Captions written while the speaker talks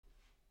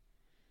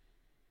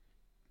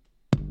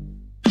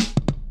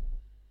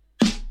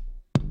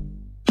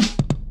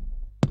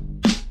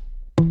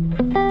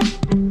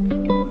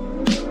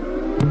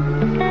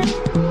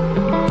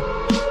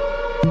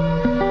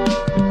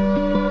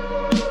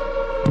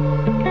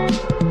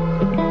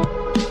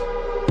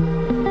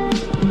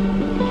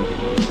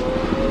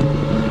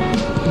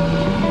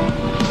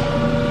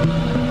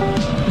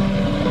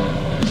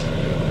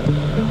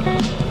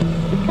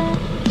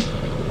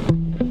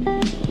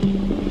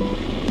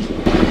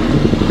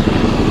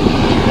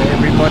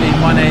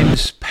everybody. My name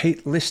is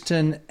Pete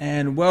Liston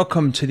and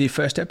welcome to the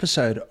first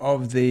episode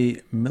of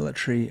the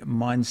Military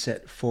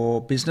Mindset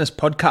for Business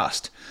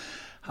podcast.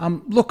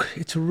 Look,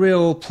 it's a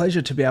real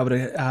pleasure to be able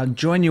to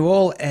join you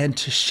all and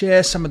to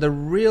share some of the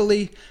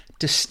really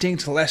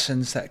distinct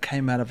lessons that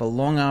came out of a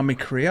long Army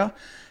career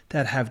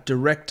that have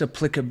direct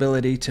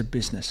applicability to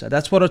business. So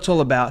that's what it's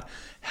all about.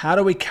 How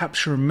do we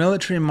capture a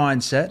military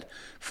mindset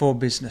for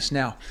business?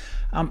 Now,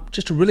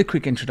 just a really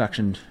quick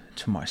introduction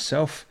to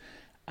myself.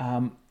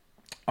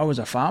 I was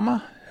a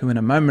farmer who in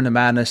a moment of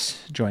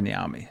madness joined the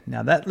Army.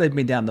 Now that led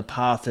me down the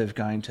path of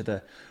going to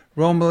the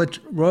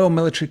Royal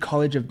Military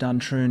College of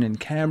Duntroon in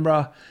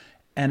Canberra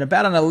and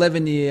about an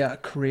 11-year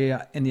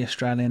career in the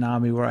Australian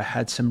Army where I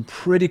had some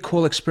pretty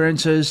cool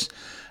experiences,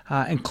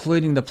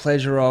 including the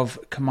pleasure of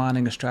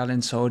commanding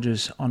Australian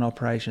soldiers on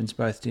operations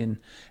both in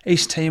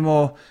East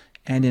Timor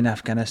and in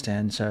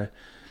Afghanistan. So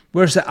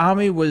whereas the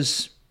Army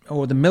was,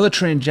 or the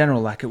military in general,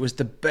 like it was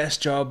the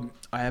best job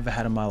I ever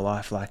had in my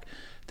life, like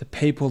the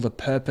people, the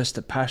purpose,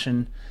 the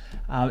passion.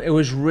 It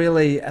was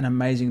really an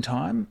amazing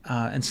time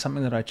and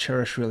something that I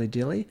cherish really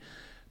dearly.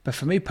 But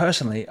for me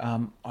personally,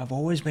 I've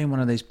always been one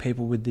of these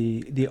people with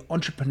the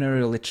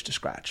entrepreneurial itch to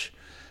scratch.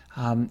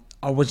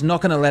 I was not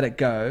going to let it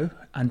go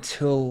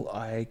until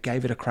I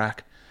gave it a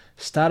crack,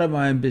 started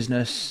my own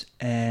business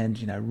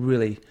and,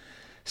 really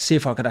see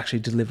if I could actually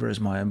deliver as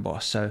my own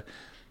boss. So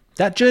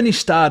that journey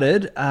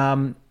started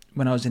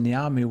when I was in the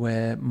Army,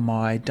 where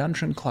my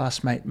Duntroon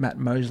classmate, Matt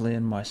Mosley,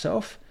 and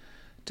myself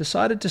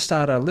decided to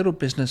start a little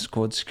business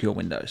called Secure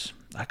Windows,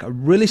 like a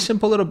really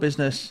simple little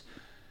business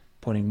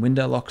putting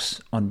window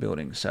locks on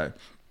buildings.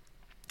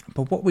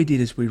 But what we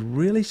did is we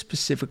really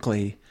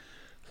specifically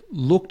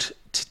looked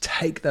to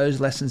take those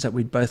lessons that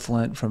we'd both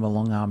learned from a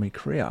long Army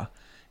career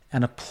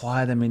and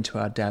apply them into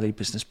our daily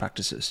business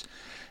practices.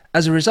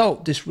 As a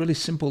result, this really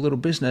simple little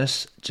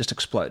business just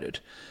exploded.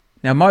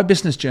 Now, my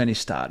business journey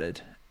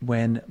started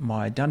when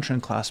my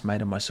Duntroon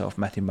classmate and myself,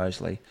 Matthew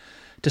Mosley,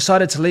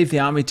 decided to leave the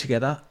Army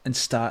together and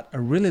start a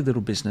really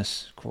little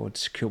business called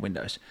Secure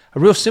Windows. A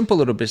real simple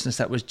little business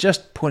that was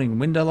just putting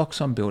window locks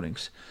on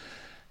buildings.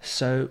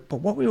 But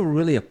what we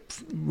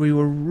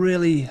were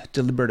really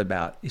deliberate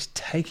about is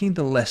taking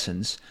the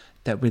lessons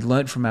that we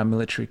learned from our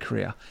military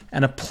career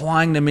and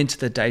applying them into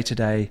the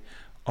day-to-day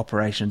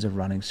operations of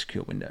running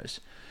Secure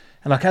Windows.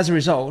 And as a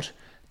result,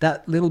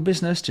 that little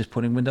business, just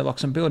putting window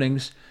locks on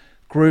buildings,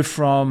 grew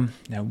from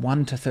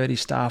 1 to 30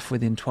 staff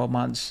within 12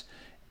 months.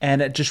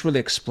 And it just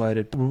really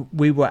exploded.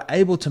 We were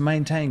able to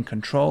maintain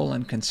control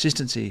and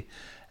consistency.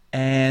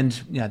 And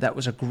that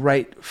was a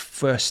great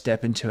first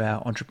step into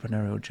our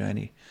entrepreneurial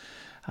journey.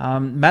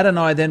 Matt and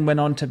I then went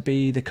on to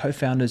be the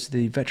co-founders of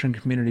the Veteran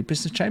Community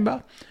Business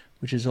Chamber,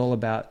 which is all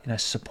about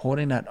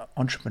supporting that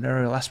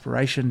entrepreneurial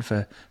aspiration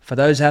for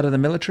those out of the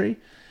military.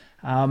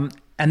 And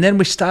then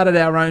we started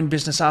our own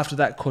business after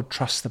that called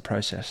Trust the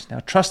Process. Now,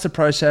 Trust the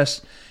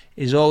Process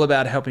is all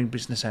about helping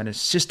business owners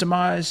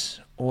systemize,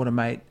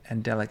 automate,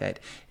 and delegate.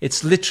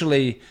 It's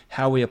literally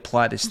how we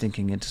apply this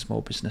thinking into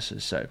small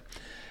businesses. So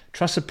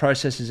Trust the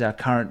Process is our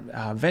current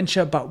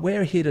venture, but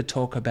we're here to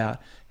talk about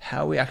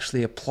how we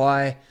actually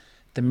apply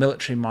the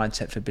military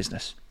mindset for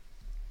business.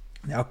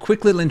 Now, a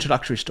quick little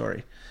introductory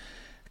story.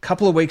 A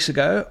couple of weeks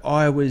ago,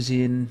 I was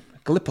in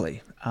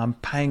Gallipoli,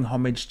 paying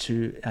homage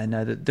to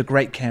the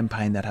great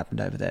campaign that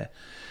happened over there.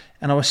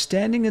 And I was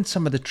standing in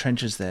some of the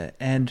trenches there,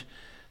 and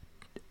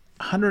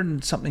 100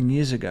 and something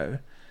years ago,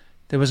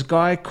 there was a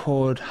guy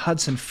called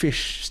Hudson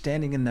Fysh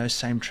standing in those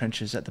same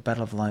trenches at the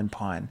Battle of Lone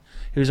Pine.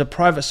 He was a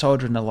private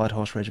soldier in the Light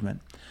Horse Regiment.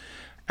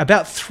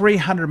 About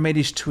 300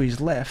 meters to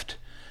his left,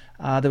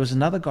 there was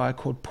another guy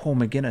called Paul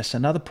McGuinness,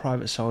 another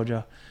private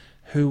soldier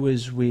who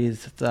was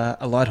with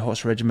a Light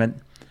Horse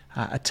Regiment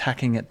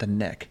attacking at the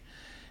neck.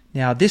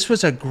 Now, this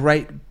was a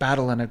great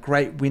battle and a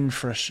great win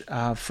for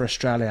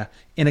Australia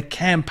in a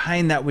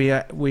campaign that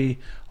we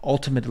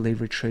ultimately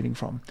retreating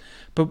from.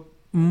 But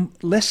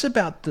less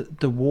about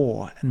the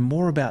war and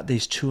more about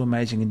these two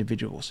amazing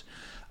individuals.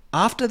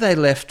 After they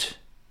left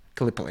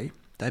Gallipoli,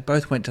 they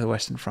both went to the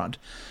Western Front,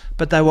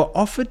 but they were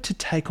offered to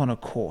take on a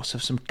course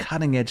of some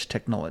cutting-edge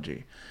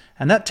technology.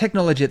 And that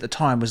technology at the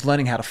time was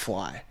learning how to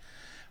fly,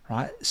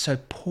 right? So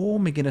Paul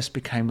McGuinness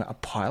became a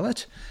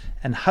pilot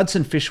and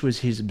Hudson Fysh was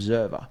his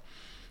observer.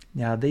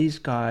 Now, these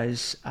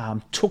guys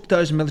took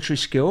those military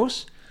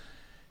skills,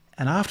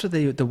 and after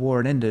the war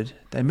had ended,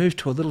 they moved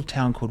to a little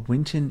town called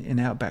Winton in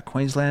outback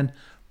Queensland,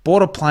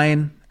 bought a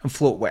plane and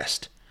flew it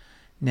west.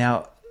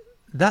 Now,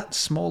 that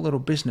small little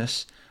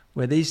business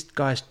where these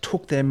guys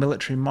took their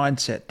military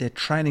mindset, their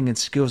training and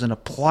skills and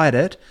applied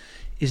it,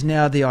 is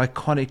now the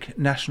iconic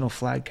national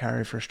flag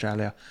carrier for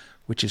Australia,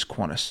 which is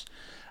Qantas.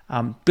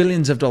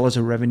 Billions of dollars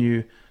of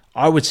revenue.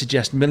 I would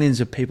suggest millions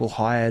of people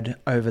hired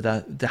over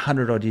the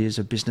 100 odd years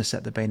of business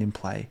that they've been in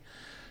play.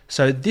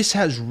 So this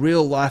has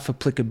real life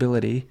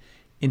applicability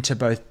into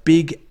both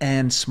big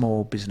and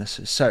small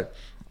businesses. So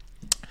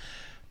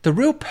the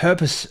real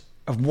purpose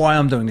of why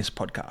I'm doing this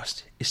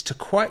podcast is to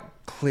quite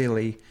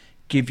clearly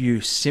give you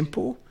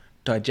simple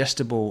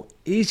digestible,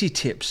 easy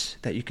tips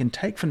that you can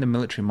take from the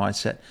military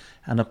mindset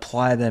and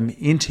apply them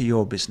into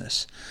your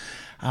business.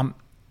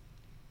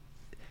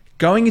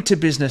 Going into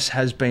business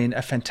has been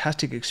a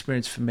fantastic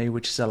experience for me,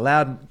 which has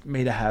allowed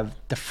me to have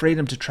the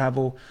freedom to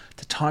travel,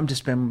 the time to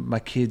spend with my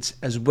kids,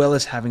 as well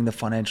as having the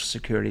financial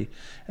security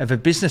of a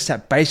business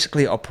that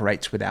basically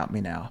operates without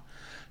me now.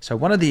 So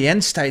one of the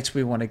end states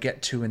we want to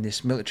get to in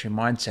this military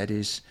mindset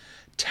is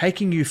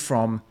taking you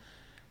from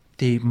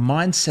the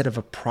mindset of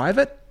a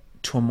private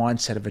to a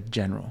mindset of a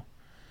general.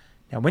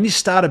 Now, when you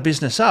start a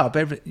business up,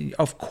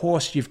 of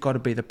course, you've got to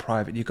be the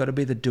private, you've got to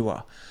be the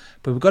doer,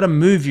 but we've got to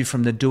move you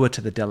from the doer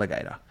to the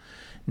delegator.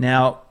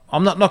 Now,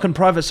 I'm not knocking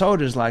private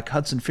soldiers like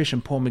Hudson Fish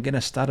and Paul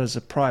McGuinness started as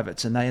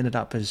privates and they ended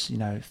up as,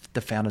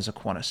 the founders of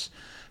Qantas.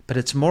 But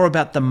it's more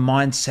about the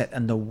mindset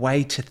and the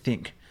way to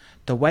think,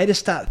 the way to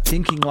start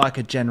thinking like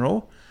a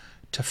general,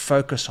 to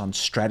focus on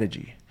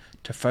strategy,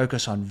 to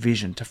focus on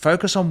vision, to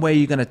focus on where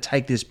you're going to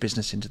take this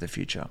business into the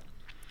future.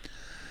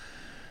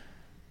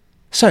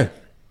 So,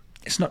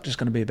 it's not just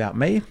going to be about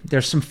me.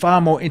 There's some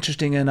far more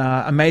interesting and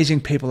amazing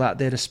people out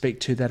there to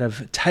speak to that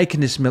have taken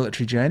this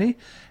military journey.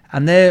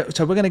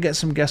 So we're going to get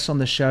some guests on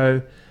the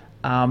show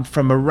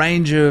from a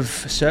range of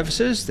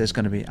services. There's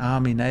going to be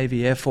Army,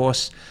 Navy, Air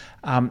Force,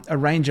 a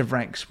range of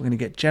ranks. We're going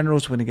to get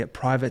generals, we're going to get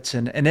privates,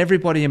 and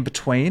everybody in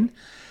between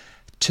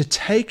to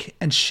take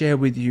and share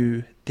with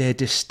you their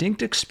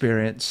distinct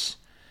experience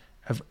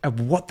of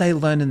what they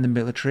learned in the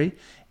military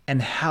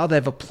and how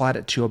they've applied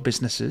it to your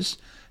businesses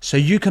so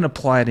you can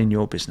apply it in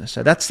your business.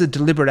 So that's the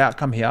deliberate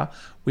outcome here.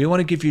 We want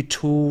to give you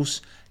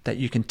tools that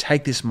you can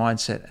take this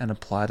mindset and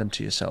apply them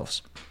to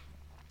yourselves.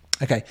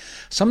 Okay,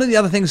 some of the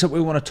other things that we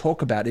want to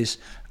talk about is,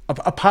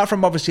 apart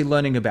from obviously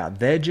learning about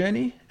their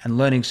journey and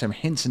learning some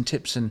hints and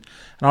tips, and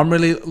I'm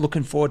really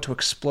looking forward to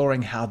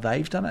exploring how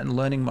they've done it and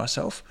learning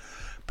myself,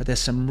 but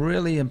there's some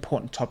really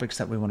important topics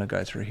that we want to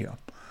go through here.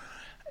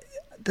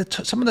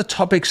 Some of the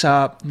topics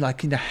are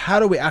like, how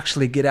do we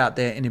actually get out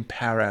there and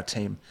empower our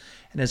team?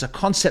 And there's a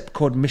concept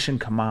called mission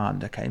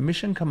command. Okay,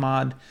 mission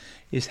command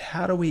is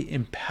how do we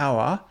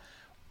empower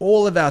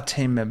all of our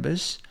team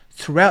members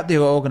throughout the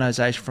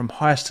organization from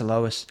highest to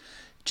lowest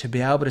to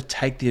be able to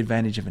take the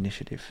advantage of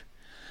initiative.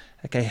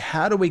 Okay,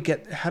 how do we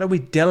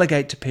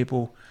delegate to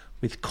people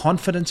with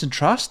confidence and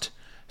trust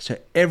so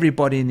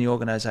everybody in the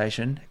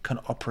organization can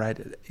operate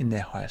in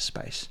their highest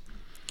space?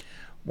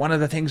 One of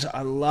the things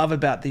I love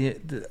about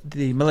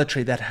the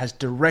military that has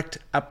direct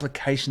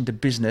application to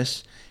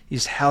business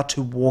is how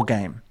to war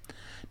game.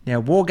 Now,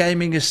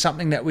 wargaming is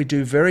something that we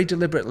do very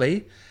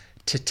deliberately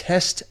to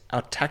test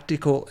our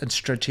tactical and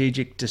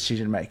strategic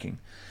decision making.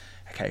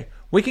 Okay,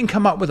 we can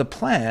come up with a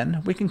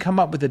plan, we can come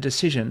up with a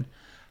decision,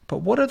 but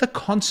what are the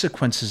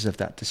consequences of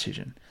that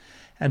decision?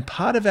 And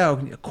part of our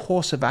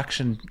course of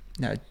action,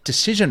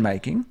 decision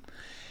making,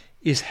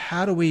 is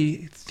how do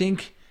we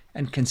think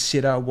and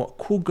consider what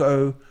could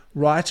go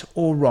right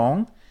or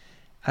wrong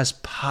as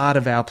part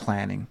of our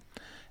planning.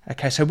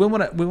 Okay, so we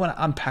want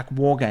to unpack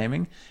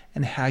wargaming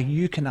and how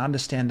you can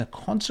understand the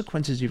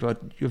consequences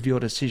of your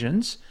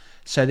decisions,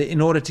 so that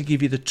in order to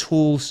give you the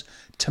tools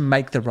to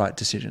make the right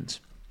decisions.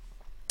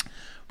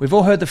 We've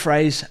all heard the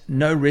phrase,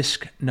 no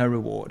risk, no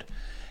reward.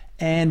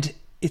 And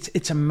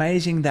it's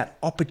amazing that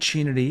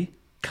opportunity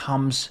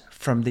comes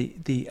from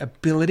the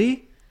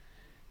ability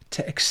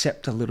to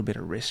accept a little bit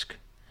of risk.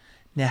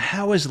 Now,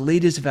 how as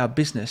leaders of our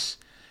business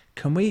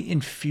can we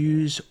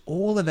infuse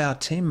all of our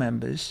team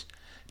members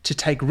to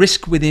take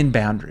risk within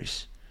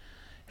boundaries?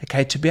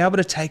 Okay, to be able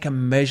to take a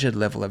measured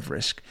level of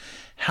risk.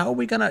 How are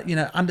we going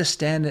to,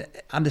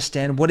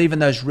 understand what even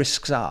those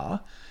risks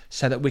are,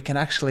 so that we can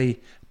actually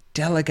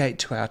delegate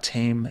to our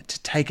team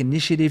to take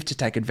initiative, to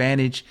take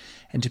advantage,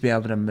 and to be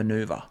able to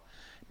maneuver?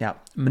 Now,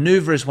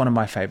 maneuver is one of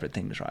my favorite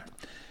things, right?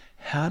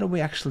 How do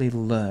we actually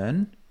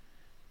learn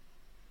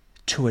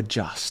to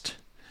adjust?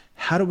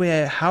 How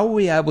are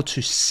we able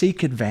to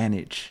seek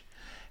advantage?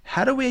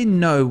 How do we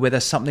know whether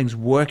something's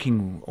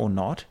working or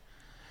not,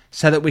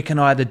 so that we can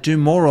either do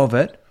more of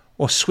it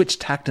or switch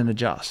tact and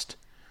adjust?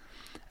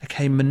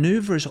 Okay,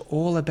 maneuver is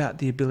all about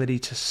the ability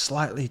to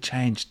slightly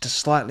change, to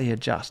slightly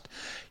adjust.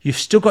 You've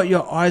still got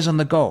your eyes on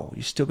the goal.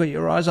 You've still got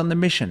your eyes on the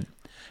mission,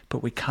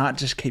 but we can't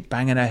just keep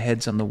banging our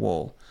heads on the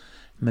wall.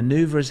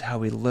 Maneuver is how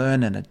we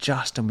learn and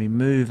adjust, and we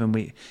move and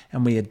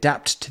we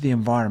adapt to the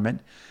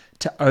environment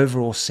to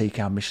overall seek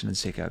our mission and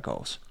seek our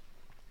goals.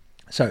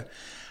 So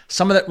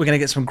some of that, we're going to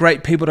get some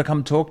great people to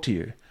come talk to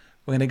you.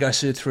 We're going to go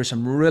through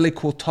some really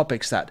cool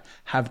topics that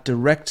have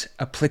direct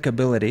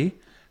applicability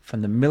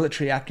from the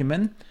military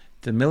acumen,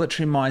 the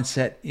military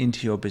mindset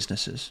into your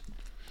businesses.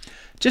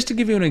 Just to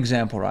give you an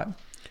example, right?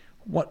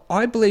 What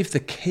I believe the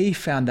key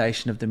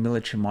foundation of the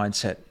military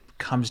mindset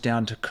comes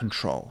down to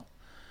control.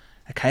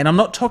 Okay, and I'm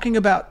not talking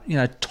about,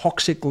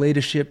 toxic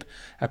leadership,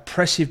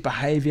 oppressive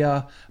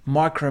behavior,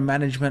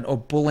 micromanagement, or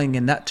bullying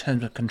in that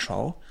terms of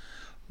control.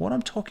 What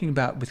I'm talking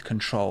about with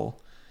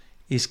control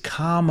is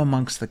calm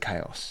amongst the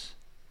chaos.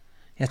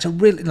 It's a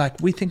really,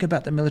 we think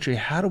about the military,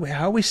 how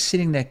are we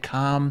sitting there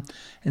calm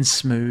and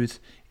smooth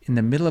in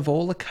the middle of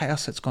all the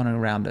chaos that's gone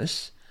around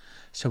us,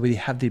 so we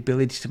have the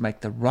ability to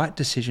make the right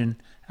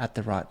decision at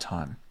the right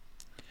time.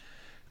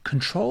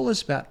 Control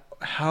is about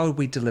how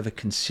we deliver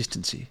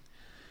consistency.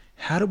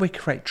 How do we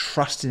create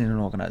trust in an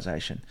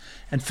organization?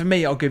 And for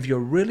me, I'll give you a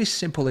really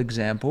simple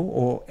example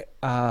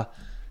or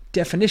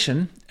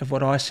definition of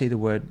what I see the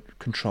word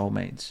control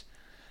means.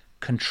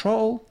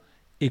 Control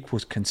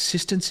equals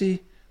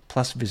consistency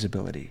plus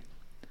visibility.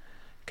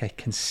 Okay,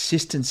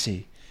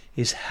 consistency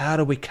is how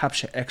do we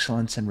capture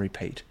excellence and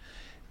repeat.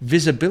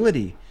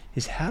 Visibility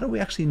is how do we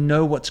actually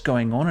know what's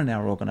going on in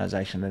our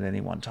organization at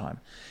any one time.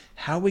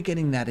 How are we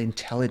getting that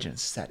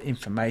intelligence, that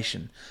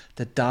information,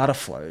 the data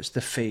flows, the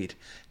feed,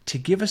 to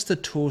give us the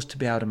tools to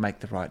be able to make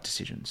the right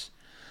decisions.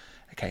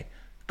 Okay,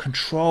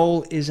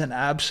 control is an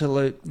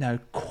absolute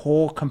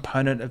core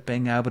component of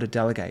being able to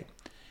delegate.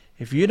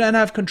 If you don't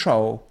have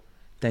control,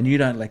 then you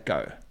don't let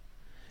go.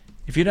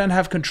 If you don't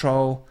have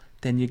control,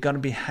 then you're going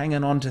to be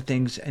hanging on to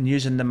things and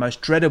using the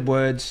most dreaded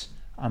words,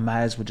 I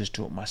may as well just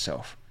do it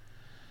myself.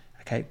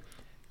 Okay,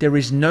 there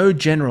is no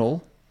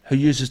general who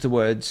uses the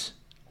words,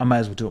 I may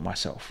as well do it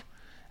myself.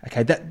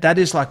 Okay, that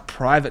is like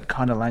private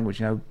kind of language.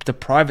 The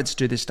privates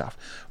do this stuff.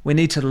 We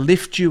need to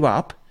lift you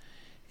up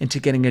into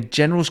getting a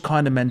general's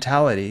kind of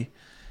mentality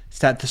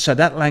so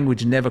that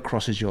language never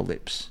crosses your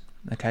lips.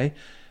 Okay,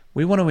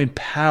 we want to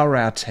empower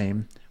our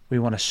team. We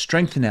want to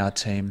strengthen our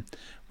team.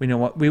 We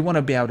want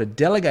to be able to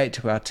delegate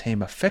to our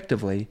team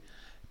effectively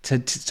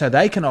so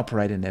they can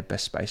operate in their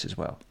best space as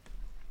well.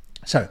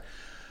 So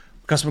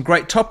we've got some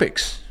great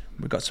topics.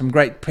 We've got some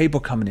great people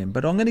coming in,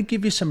 but I'm going to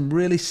give you some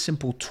really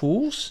simple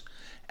tools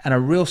and a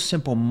real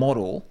simple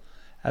model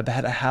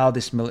about how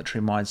this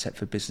military mindset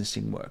for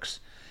businessing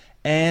works.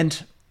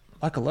 And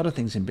like a lot of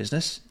things in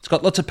business, it's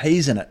got lots of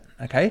P's in it,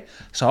 okay?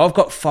 So I've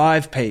got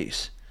 5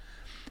 P's.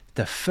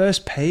 The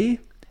first P,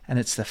 and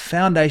it's the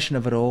foundation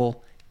of it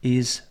all,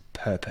 is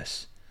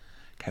purpose.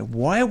 Okay,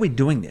 why are we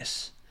doing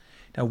this?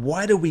 Now,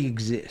 why do we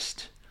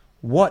exist?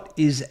 What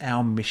is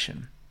our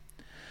mission?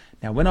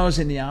 Now, when I was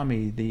in the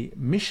Army, the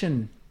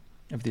mission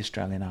of the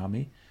Australian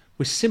Army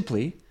was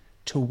simply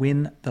to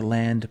win the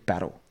land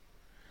battle.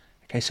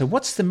 Okay, so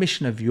what's the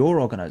mission of your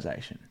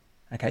organization?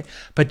 Okay,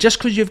 but just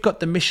because you've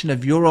got the mission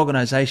of your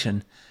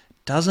organization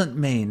doesn't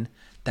mean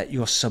that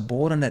your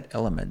subordinate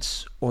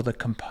elements or the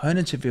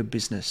components of your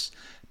business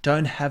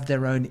don't have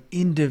their own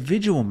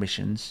individual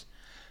missions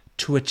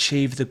to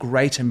achieve the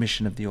greater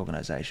mission of the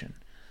organization.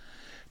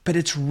 But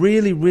it's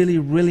really, really,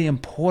 really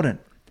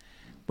important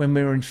when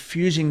we're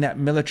infusing that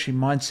military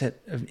mindset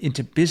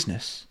into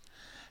business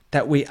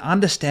that we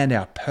understand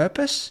our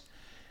purpose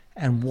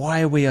and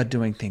why we are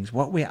doing things.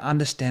 What we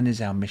understand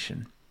is our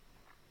mission.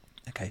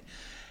 Okay,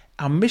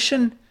 our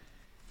mission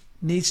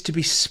needs to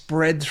be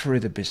spread through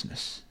the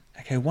business.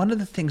 Okay, one of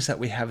the things that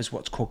we have is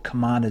what's called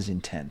commander's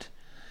intent.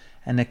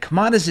 And the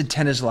commander's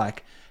intent is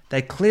like,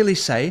 they clearly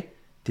say,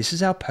 this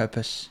is our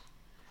purpose,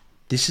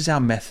 this is our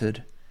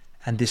method,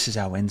 and this is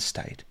our end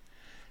state.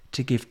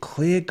 To give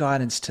clear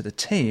guidance to the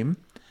team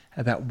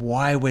about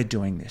why we're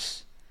doing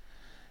this.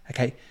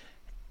 Okay,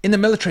 in the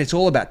military, it's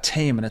all about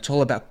team and it's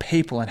all about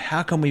people and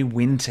how can we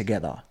win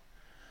together.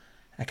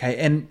 Okay,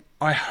 and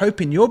I hope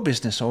in your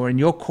business or in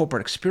your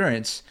corporate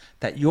experience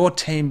that your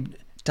team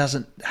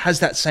has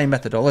that same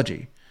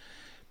methodology.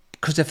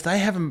 Because if they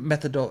have a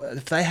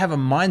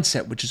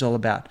mindset which is all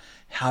about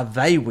how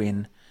they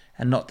win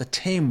and not the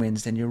team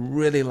wins, then you're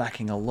really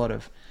lacking a lot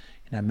of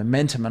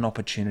momentum and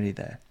opportunity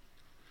there.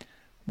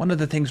 One of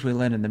the things we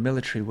learned in the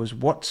military was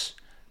what's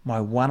my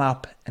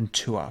 1-up and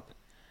 2-up.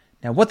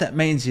 Now what that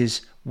means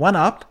is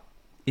 1-up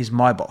is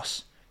my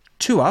boss,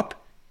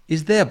 2-up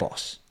is their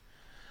boss.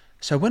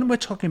 So when we're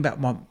talking about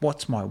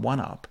what's my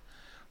 1-up,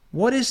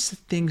 what is the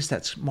things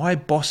that my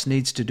boss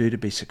needs to do to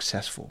be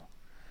successful?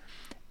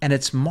 And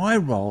it's my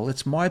role,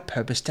 it's my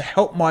purpose to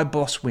help my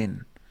boss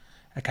win.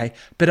 Okay,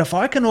 but if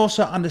I can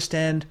also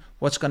understand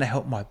what's going to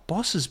help my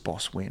boss's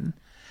boss win,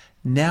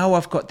 now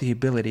I've got the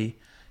ability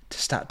to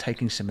start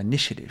taking some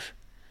initiative.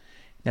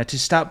 Now to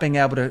start being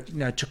able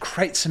to, to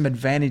create some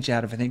advantage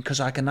out of everything because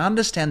I can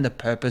understand the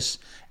purpose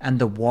and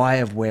the why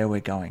of where we're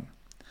going.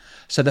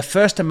 So the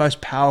first and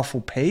most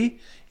powerful P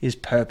is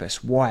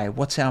purpose. Why?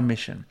 What's our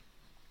mission?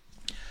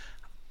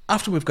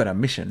 After we've got our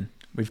mission,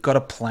 we've got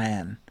a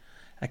plan.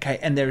 Okay,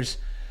 and there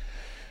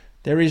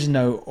is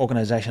no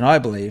organization, I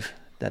believe,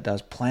 that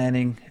does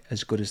planning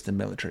as good as the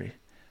military.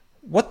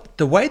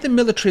 The way the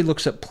military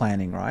looks at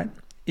planning, right,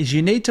 is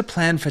you need to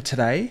plan for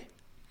today,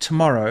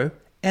 tomorrow,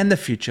 and the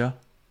future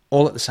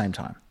all at the same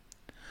time.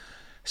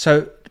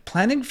 So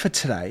planning for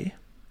today,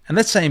 and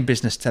let's say in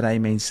business today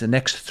means the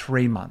next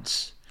 3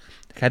 months.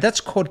 Okay,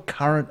 that's called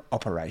current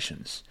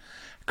operations.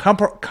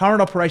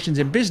 Current operations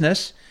in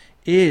business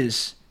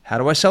is how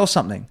do I sell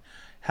something?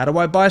 How do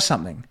I buy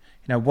something?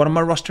 What am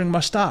I rostering my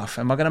staff?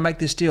 Am I going to make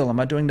this deal? Am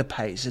I doing the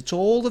pays? It's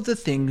all of the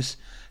things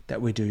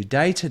that we do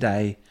day to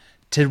day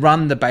to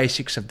run the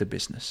basics of the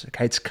business.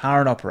 Okay, it's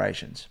current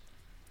operations.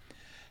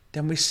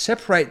 Then we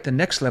separate the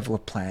next level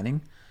of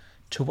planning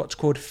to what's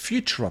called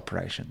future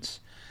operations.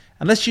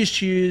 And let's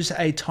just use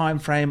a time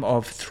frame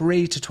of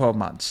 3 to 12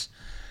 months.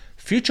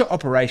 Future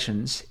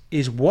operations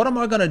is what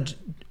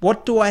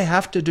do I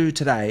have to do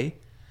today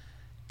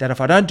that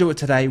if I don't do it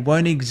today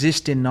won't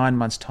exist in 9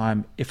 months'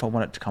 time if I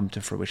want it to come to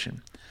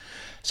fruition.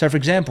 So for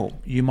example,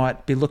 you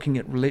might be looking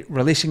at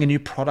releasing a new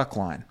product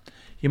line.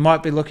 You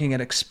might be looking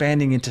at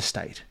expanding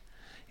interstate.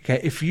 Okay,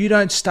 if you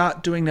don't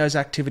start doing those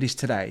activities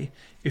today,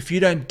 if you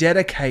don't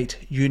dedicate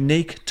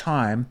unique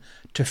time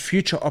to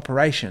future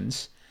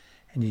operations,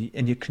 and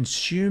you're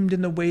consumed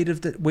in the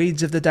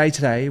weeds of the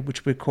day-to-day,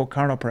 which we call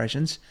current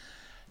operations,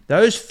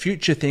 those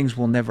future things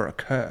will never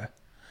occur.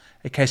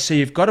 Okay, so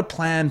you've got to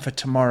plan for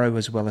tomorrow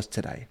as well as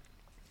today.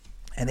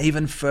 And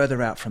even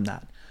further out from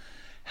that,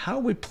 how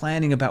are we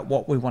planning about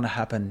what we want to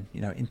happen,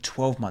 in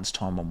 12 months'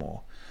 time or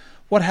more?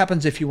 What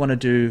happens if you want to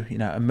do,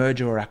 a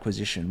merger or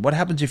acquisition? What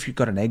happens if you've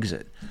got an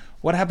exit?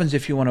 What happens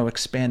if you want to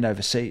expand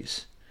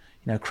overseas?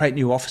 Create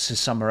new offices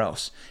somewhere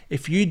else.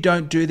 If you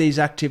don't do these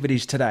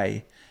activities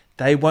today,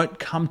 they won't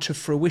come to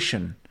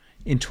fruition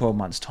in 12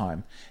 months'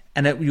 time.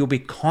 And you'll be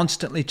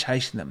constantly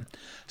chasing them.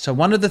 So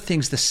one of the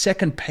things, the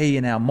second P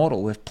in our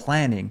model with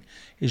planning,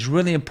 is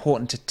really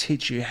important to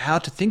teach you how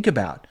to think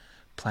about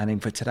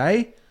planning for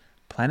today,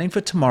 planning for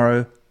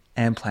tomorrow,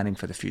 and planning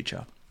for the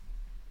future.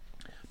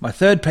 My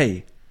third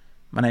P,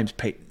 my name's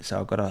Pete, so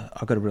I've got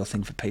a real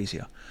thing for P's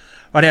here.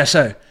 Right now,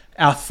 so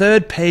our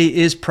third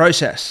P is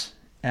process.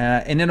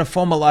 And in a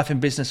former life in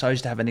business, I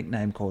used to have a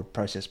nickname called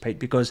Process Pete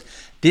because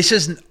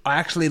I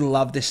actually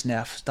love this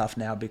stuff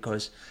now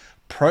because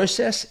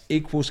process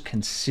equals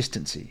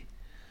consistency,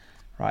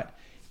 right?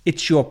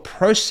 It's your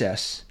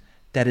process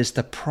that is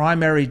the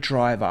primary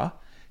driver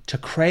to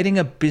creating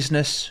a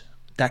business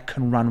that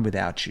can run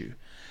without you.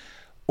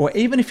 Or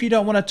even if you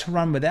don't want it to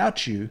run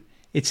without you,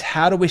 it's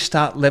how do we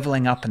start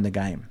leveling up in the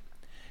game?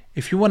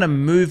 If you want to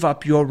move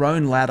up your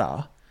own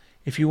ladder,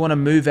 if you want to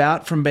move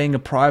out from being a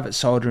private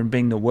soldier and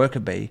being the worker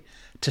bee,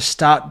 to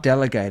start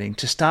delegating,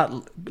 to start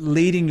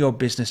leading your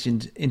business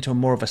into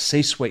more of a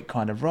C-suite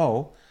kind of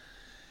role,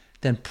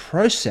 then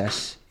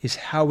process is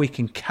how we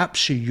can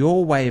capture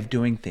your way of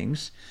doing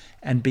things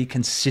and be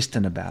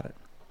consistent about it,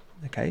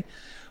 okay?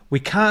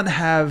 We can't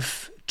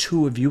have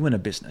two of you in a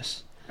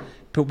business,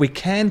 but we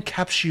can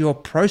capture your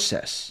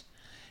process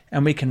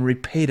and we can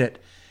repeat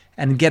it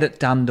and get it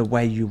done the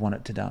way you want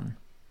it to done.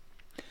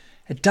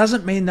 It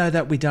doesn't mean, though,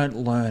 that we don't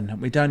learn,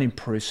 we don't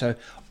improve. So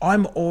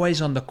I'm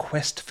always on the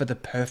quest for the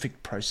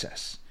perfect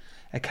process,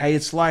 okay?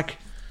 It's like,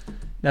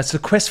 it's the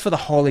quest for the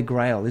Holy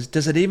Grail.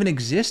 Does it even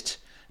exist?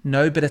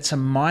 No, but it's a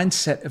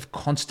mindset of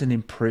constant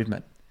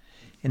improvement.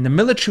 In the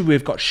military,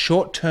 we've got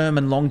short-term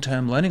and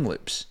long-term learning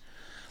loops.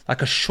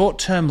 Like a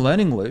short-term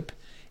learning loop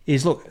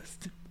is, look,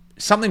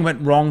 something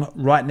went wrong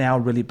right now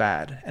really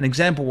bad. An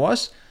example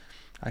was,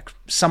 like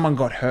someone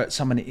got hurt,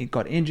 someone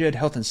got injured,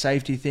 health and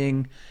safety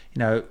thing,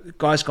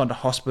 guy's gone to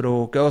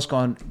hospital,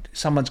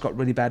 someone's got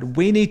really bad.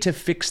 We need to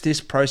fix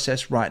this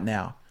process right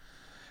now.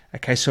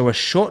 Okay, so a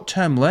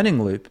short-term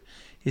learning loop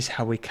is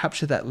how we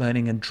capture that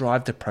learning and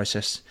drive the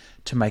process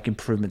to make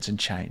improvements and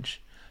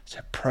change. So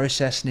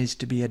process needs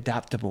to be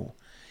adaptable.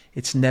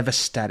 It's never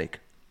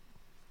static.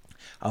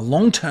 A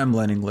long-term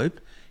learning loop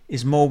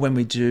is more when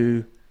we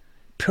do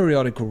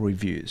periodical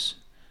reviews.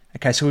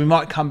 Okay, so we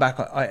might come back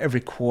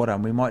every quarter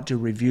and we might do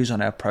reviews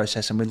on our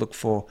process and we look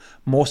for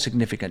more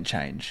significant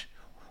change.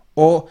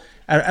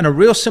 And a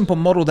real simple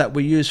model that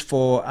we use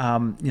for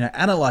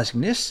analyzing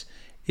this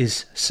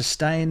is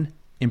sustain,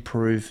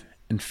 improve,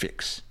 and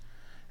fix.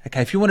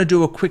 Okay, if you want to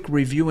do a quick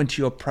review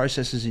into your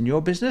processes in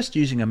your business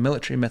using a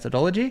military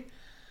methodology,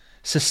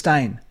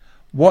 sustain.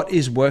 What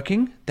is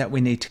working that we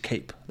need to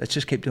keep? Let's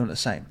just keep doing the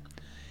same.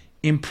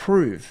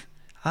 Improve.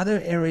 Are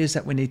there areas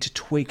that we need to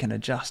tweak and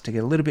adjust to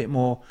get a little bit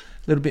more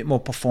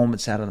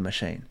performance out of the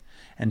machine?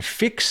 And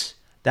fix,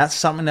 that's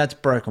something that's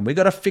broken. We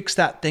got to fix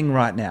that thing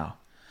right now.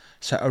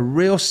 So a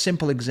real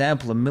simple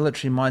example of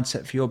military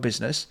mindset for your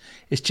business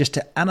is just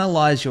to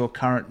analyze your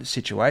current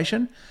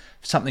situation.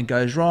 If something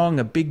goes wrong,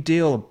 a big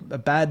deal, a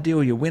bad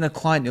deal, you win a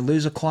client, you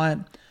lose a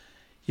client,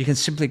 you can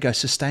simply go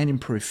sustain,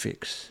 improve,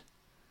 fix.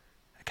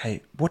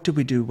 Okay, what did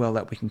we do well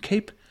that we can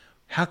keep?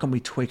 How can we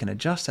tweak and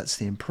adjust? That's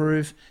the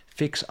improve.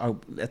 Fix,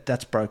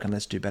 that's broken,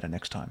 let's do better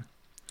next time.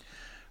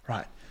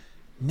 Right,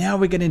 now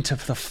we get into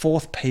the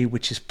fourth P,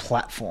 which is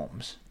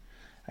platforms.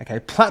 Okay,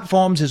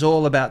 platforms is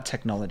all about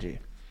technology.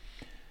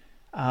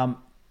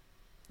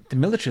 The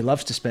military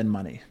loves to spend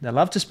money. They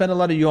love to spend a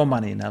lot of your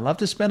money, and they love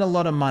to spend a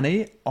lot of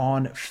money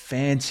on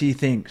fancy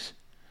things.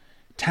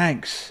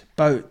 Tanks,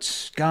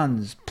 boats,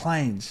 guns,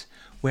 planes.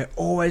 We're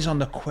always on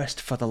the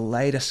quest for the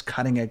latest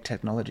cutting-edge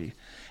technology.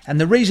 And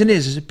the reason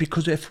is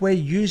because if we're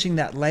using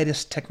that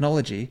latest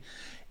technology,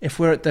 if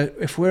we're at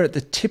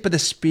the tip of the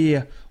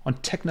spear on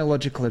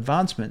technological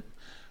advancement,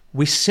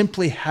 we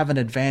simply have an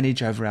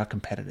advantage over our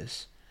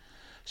competitors.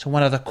 So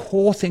one of the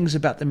core things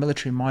about the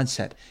military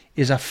mindset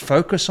is a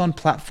focus on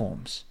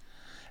platforms.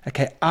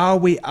 Okay, are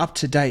we up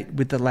to date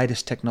with the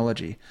latest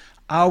technology?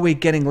 Are we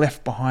getting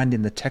left behind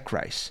in the tech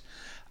race?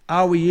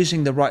 Are we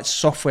using the right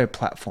software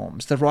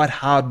platforms, the right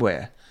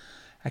hardware?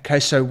 Okay,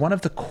 so one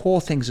of the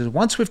core things is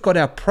once we've got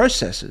our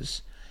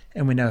processes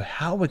and we know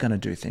how we're going to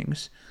do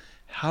things,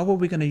 how are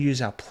we going to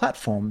use our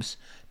platforms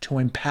to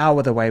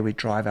empower the way we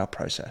drive our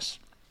process?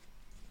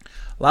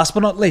 Last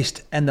but not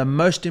least, and the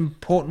most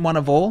important one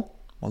of all,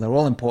 well, they're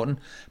all important,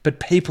 but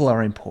people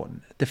are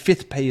important. The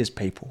fifth P is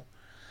people.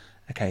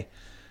 Okay.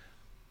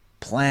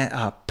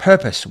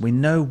 Purpose. We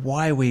know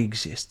why we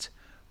exist.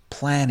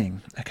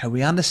 Planning. Okay.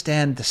 We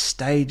understand the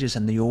stages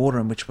and the order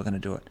in which we're going to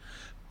do it.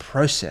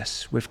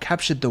 Process. We've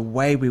captured the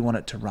way we want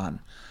it to run.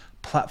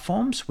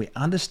 Platforms. We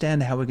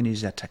understand how we're going to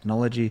use our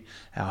technology,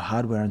 our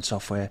hardware and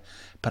software.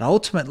 But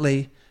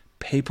ultimately,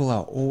 people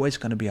are always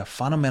going to be a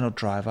fundamental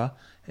driver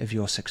of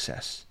your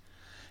success.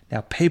 Now,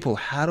 people,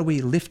 how do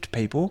we lift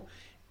people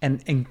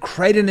and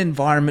create an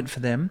environment for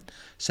them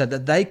so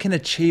that they can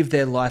achieve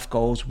their life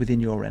goals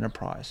within your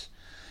enterprise?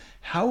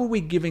 How are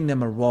we giving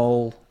them a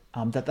role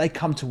that they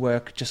come to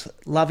work just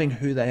loving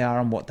who they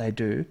are and what they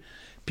do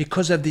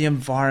because of the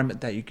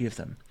environment that you give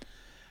them?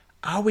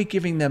 Are we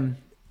giving them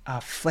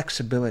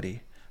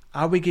flexibility?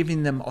 Are we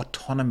giving them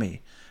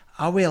autonomy?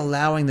 Are we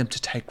allowing them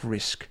to take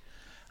risk?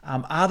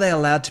 Are they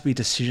allowed to be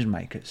decision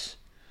makers?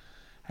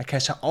 Okay,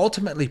 so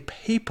ultimately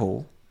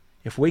people,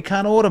 if we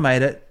can't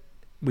automate it,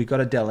 we got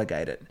to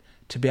delegate it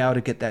to be able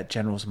to get that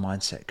general's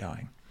mindset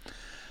going.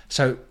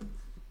 So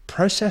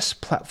process,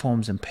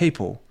 platforms, and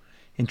people.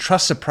 In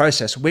trust the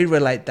process, we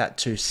relate that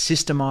to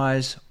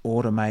systemize,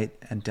 automate,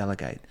 and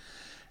delegate.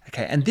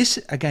 Okay, and this,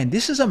 again,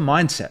 this is a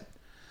mindset.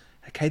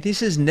 Okay,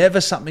 this is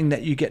never something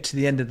that you get to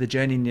the end of the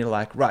journey and you're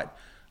like, right,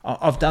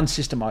 I've done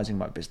systemizing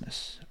my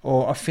business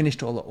or I've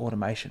finished all the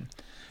automation.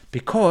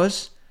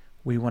 Because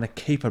we want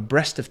to keep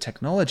abreast of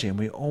technology and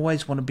we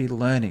always want to be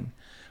learning.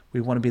 We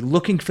want to be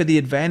looking for the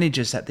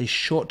advantages that these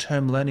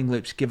short-term learning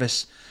loops give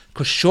us,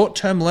 because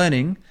short-term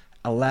learning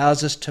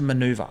allows us to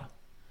maneuver,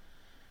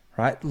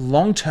 right?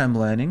 Long-term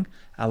learning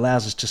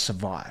allows us to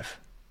survive,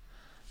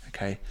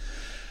 okay?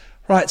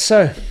 Right,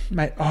 so,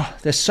 mate,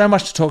 there's so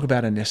much to talk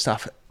about in this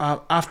stuff.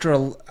 After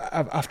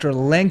a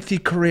lengthy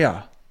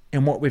career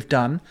in what we've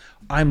done,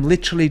 I'm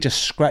literally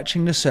just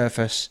scratching the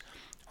surface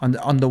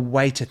on the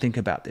way to think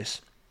about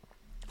this.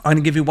 I'm going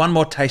to give you one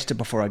more taster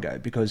before I go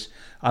because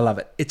I love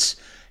it. It's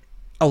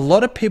a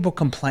lot of people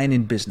complain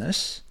in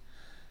business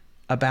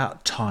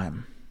about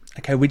time.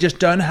 Okay, we just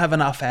don't have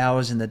enough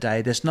hours in the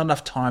day. There's not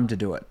enough time to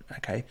do it.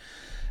 Okay,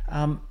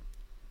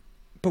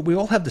 but we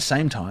all have the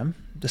same time.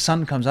 The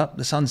sun comes up,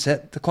 the sun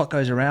sets, the clock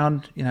goes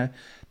around.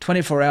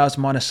 24 hours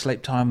minus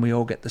sleep time. We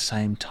all get the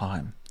same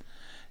time.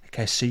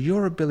 Okay, so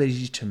your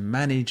ability to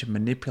manage,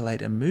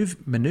 manipulate, and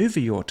maneuver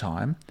your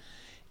time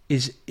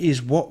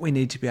is what we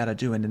need to be able to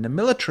do. And in the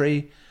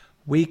military,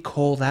 we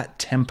call that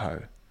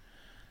tempo.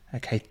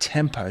 Okay,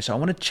 tempo. So I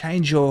want to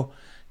change your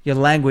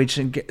language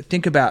and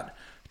think about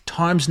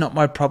time's not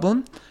my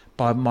problem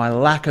by my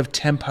lack of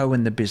tempo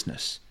in the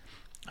business.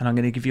 And I'm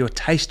going to give you a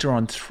taster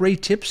on 3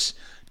 tips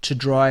to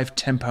drive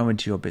tempo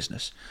into your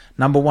business.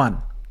 Number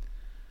 1,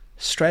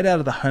 straight out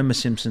of the Homer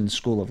Simpson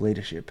School of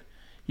Leadership,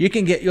 you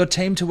can get your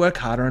team to work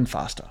harder and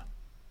faster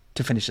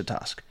to finish the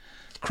task.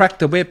 Crack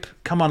the whip.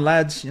 Come on,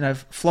 lads.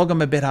 Flog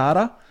them a bit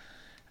harder.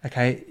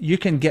 Okay, you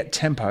can get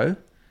tempo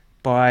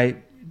by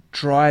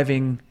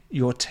driving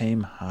your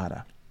team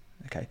harder.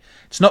 Okay,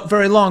 it's not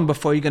very long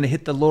before you're going to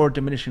hit the law of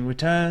diminishing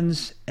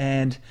returns,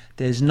 and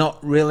there's not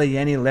really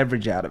any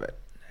leverage out of it.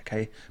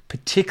 Okay,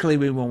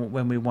 particularly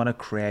when we want to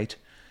create,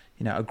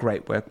 a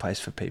great workplace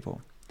for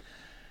people.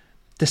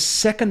 The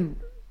second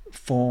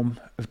form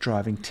of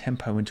driving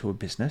tempo into a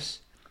business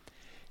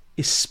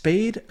is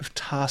speed of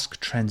task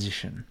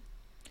transition.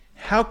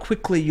 How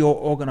quickly your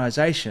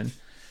organization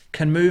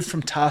can move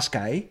from task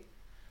A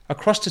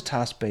across to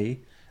task B,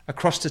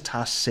 across to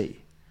task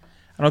C.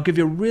 And I'll give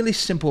you a really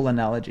simple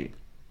analogy.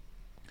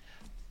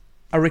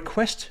 A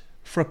request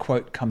for a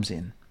quote comes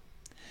in.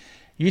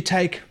 You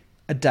take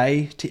a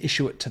day to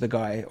issue it to the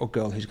guy or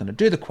girl who's going to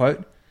do the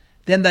quote.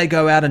 Then they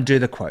go out and do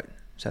the quote.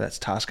 So that's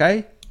task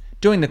A.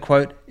 Doing the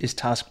quote is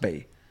task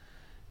B.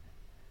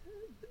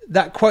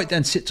 That quote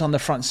then sits on the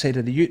front seat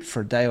of the ute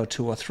for a day or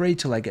 2 or 3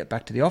 till they get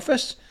back to the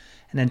office.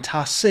 And then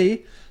task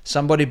C,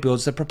 somebody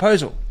builds the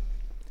proposal.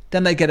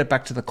 Then they get it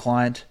back to the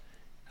client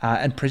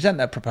and present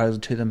that proposal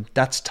to them.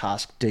 That's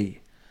task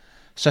D.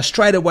 So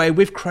straight away,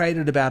 we've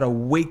created about a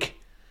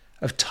week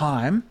of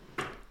time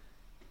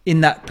in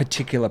that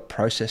particular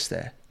process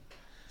there.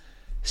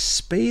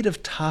 Speed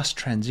of task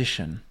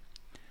transition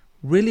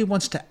really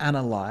wants to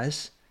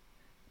analyze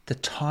the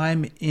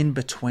time in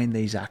between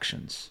these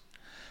actions.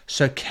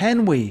 So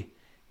can we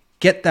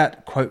get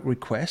that quote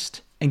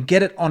request and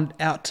get it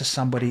out to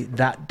somebody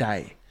that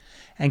day?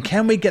 And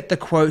can we get the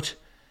quote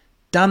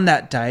done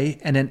that day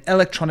and then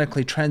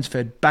electronically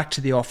transferred back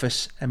to the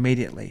office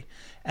immediately?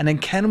 And then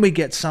can we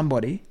get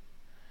somebody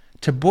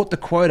to put the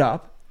quote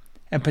up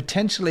and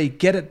potentially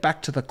get it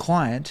back to the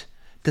client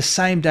the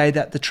same day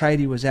that the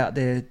tradie was out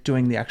there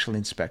doing the actual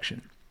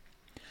inspection?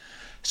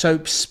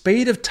 So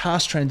speed of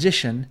task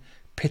transition,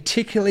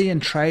 particularly in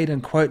trade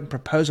and quote and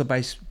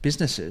proposal-based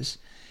businesses,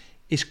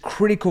 is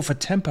critical for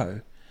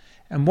tempo.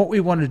 And what we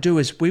want to do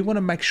is we want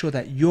to make sure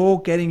that you're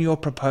getting your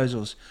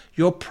proposals,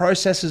 your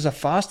processes are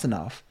fast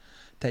enough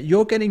that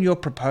you're getting your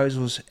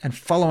proposals and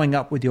following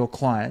up with your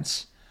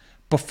clients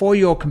before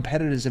your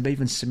competitors have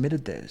even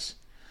submitted theirs.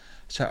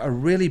 So a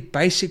really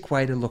basic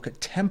way to look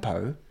at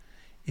tempo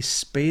is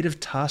speed of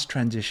task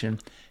transition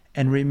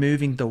and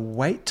removing the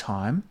wait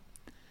time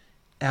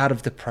out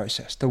of the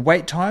process. The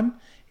wait time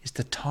is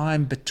the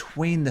time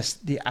between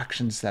the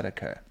actions that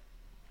occur.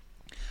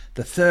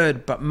 The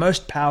third but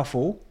most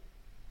powerful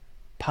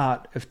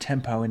part of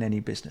tempo in any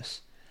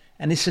business,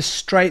 and this is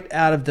straight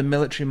out of the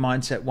Military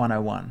Mindset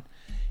 101,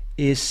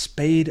 is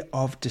speed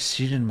of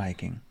decision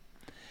making.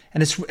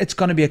 And it's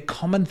going to be a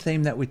common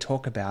theme that we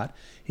talk about,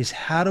 is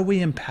how do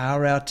we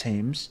empower our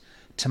teams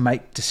to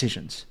make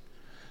decisions?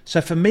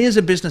 So for me as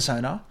a business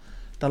owner,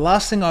 the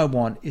last thing I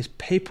want is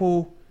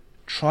people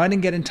trying to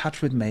get in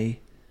touch with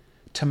me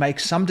to make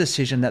some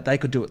decision that they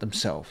could do it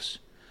themselves.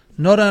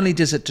 Not only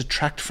does it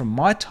detract from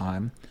my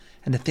time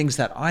and the things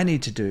that I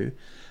need to do,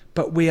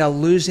 but we are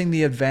losing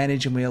the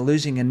advantage and we are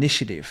losing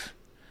initiative.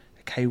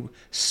 Okay,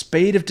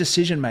 speed of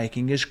decision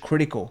making is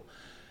critical.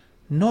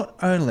 Not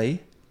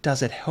only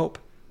does it help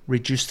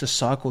reduce the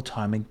cycle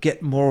time and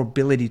get more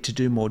ability to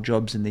do more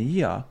jobs in the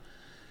year,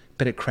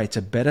 but it creates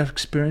a better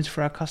experience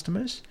for our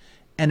customers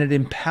and it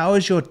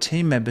empowers your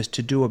team members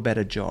to do a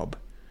better job.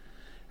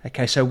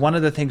 Okay, so one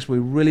of the things we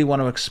really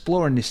want to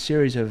explore in this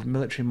series of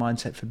Military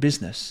Mindset for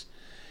Business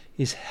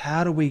is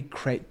how do we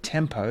create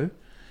tempo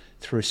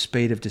through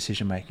speed of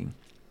decision making.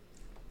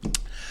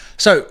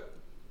 So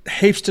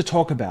heaps to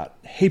talk about,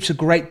 heaps of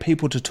great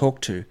people to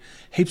talk to,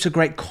 heaps of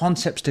great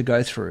concepts to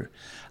go through.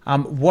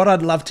 What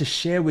I'd love to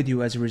share with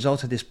you as a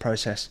result of this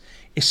process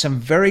is some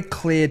very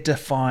clear,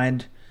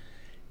 defined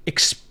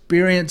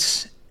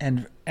experience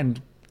and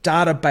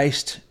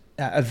data-based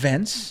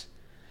events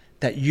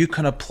that you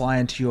can apply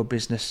into your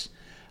business.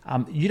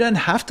 You don't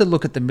have to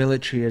look at the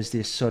military as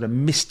this sort of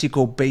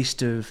mystical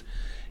beast of,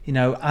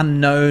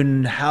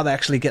 unknown how they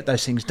actually get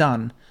those things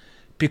done,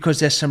 because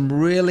there's some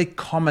really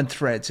common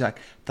threads. Like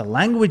the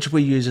language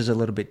we use is a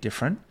little bit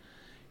different.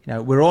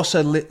 We're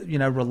also,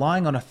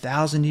 relying on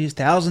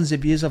thousands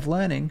of years of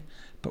learning,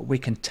 but we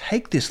can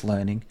take this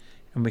learning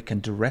and we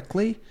can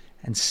directly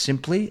and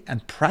simply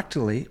and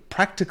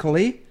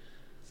practically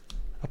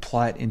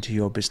apply it into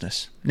your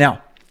business.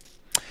 Now,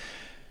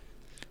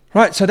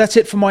 right, so that's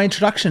it for my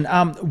introduction.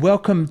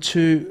 Welcome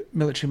to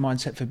Military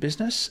Mindset for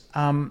Business.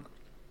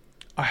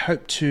 I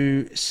hope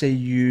to see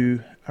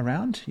you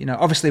around.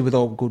 Obviously with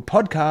all good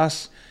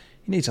podcasts,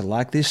 you need to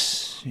like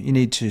this. You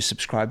need to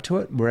subscribe to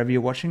it wherever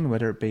you're watching,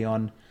 whether it be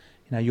on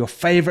your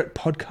favorite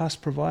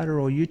podcast provider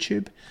or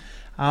YouTube.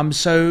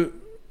 So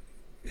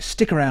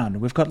stick around.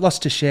 We've got lots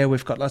to share.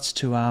 We've got lots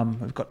to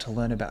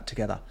learn about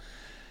together.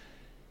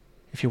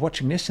 If you're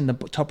watching this, in the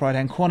top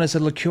right-hand corner is a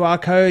little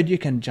QR code. You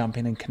can jump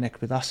in and connect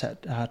with us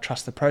at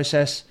Trust the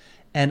Process.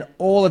 And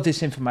all of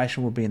this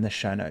information will be in the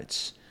show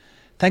notes.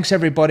 Thanks,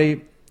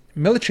 everybody.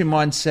 Military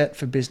Mindset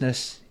for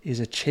Business is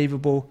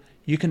achievable.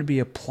 You can be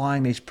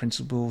applying these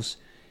principles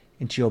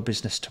into your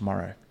business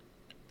tomorrow.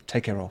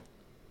 Take care all.